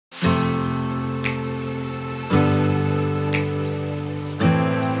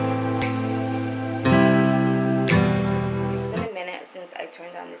since I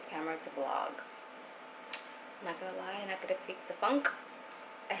turned on this camera to vlog. I'm not gonna lie, I'm not gonna fake the funk.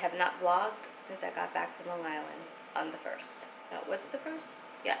 I have not vlogged since I got back from Long Island on the 1st. No, was it the 1st?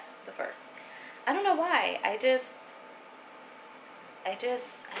 Yes, the 1st. I don't know why. I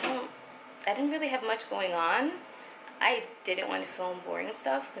didn't really have much going on. I didn't want to film boring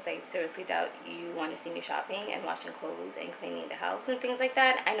stuff because I seriously doubt you want to see me shopping and washing clothes and cleaning the house and things like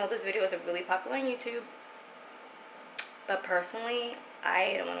that. I know those videos are really popular on YouTube, but personally,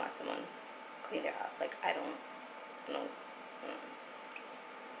 I don't want to watch someone clean their house. Like, I don't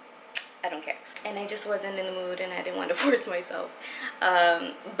care. And I just wasn't in the mood and I didn't want to force myself.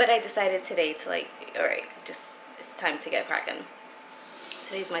 But I decided today to, like, alright, just, it's time to get cracking.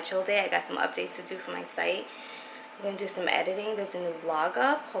 Today's my chill day. I got some updates to do for my site. I'm going to do some editing. There's a new vlog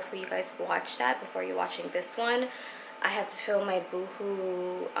up. Hopefully you guys watch that before you're watching this one. I have to film my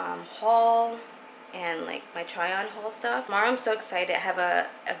Boohoo haul and like my try-on haul stuff. Tomorrow I'm so excited. I have a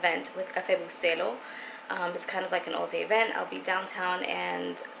event with Cafe Bustelo. It's kind of like an all-day event. I'll be downtown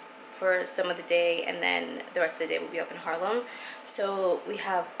and for some of the day, and then the rest of the day we'll be up in Harlem. So we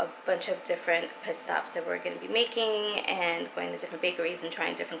have a bunch of different pit stops that we're going to be making and going to different bakeries and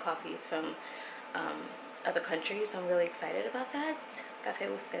trying different coffees from other countries. So I'm really excited about that. Cafe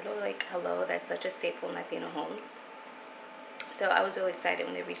Bustelo, like, hello, that's such a staple in Latino homes. So I was really excited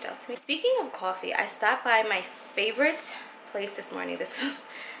when they reached out to me. Speaking of coffee, I stopped by my favorite place this morning. This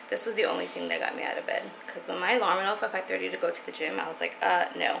was the only thing that got me out of bed, because when my alarm went off at 5:30 to go to the gym, I was like,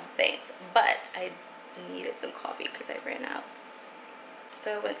 no thanks. But I needed some coffee because I ran out.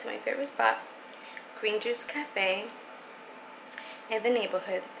 So I went to my favorite spot, Green Juice Cafe in the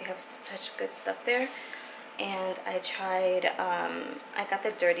neighborhood. They have such good stuff there. And I tried, I got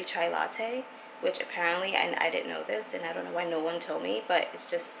the dirty chai latte, which apparently, and I didn't know this, and I don't know why no one told me, but it's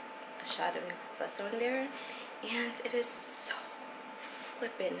just a shot of espresso in there, and it is so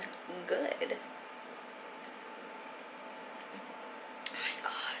flippin' good. Oh my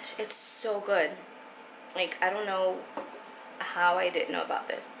gosh, it's so good. Like, I don't know how I didn't know about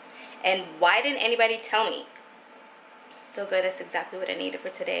this, and why didn't anybody tell me? So good. That's exactly what I needed for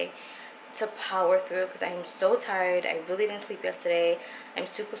today to power through, because I am so tired. I really didn't sleep yesterday. I'm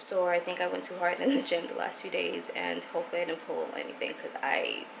super sore. I think I went too hard in the gym the last few days, and hopefully I didn't pull anything, because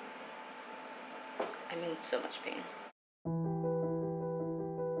I'm in so much pain.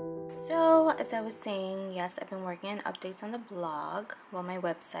 So as I was saying, yes, I've been working on updates on the blog, well, my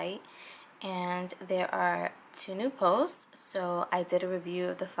website, and there are 2 new posts. So I did a review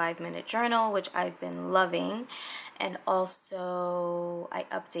of the 5-minute journal, which I've been loving, and also I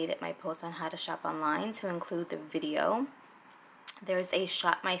updated my post on how to shop online to include the video. There's a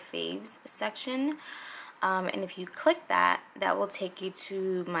shop my faves section, and if you click that, that will take you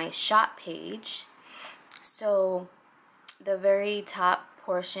to my shop page. So the very top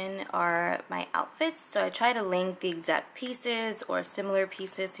portion are my outfits, so I try to link the exact pieces or similar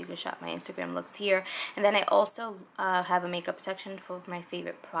pieces so you can shop my Instagram looks here. And then I also have a makeup section for my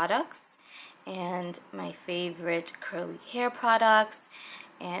favorite products and my favorite curly hair products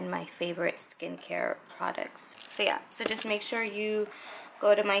and my favorite skincare products. So yeah, so just make sure you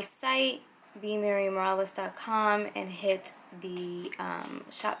go to my site, themiriammorales.com, and hit the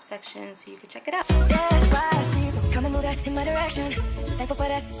shop section so you can check it out. Come and move that in my direction. So thankful for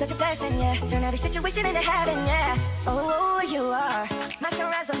that, such a blessing, yeah. Turn every situation into heaven, yeah. Oh, you are my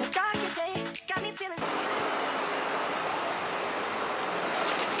sunrise on the darkest day. Got me feeling so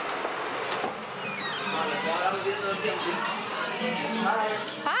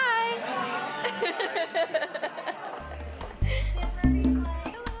Hi.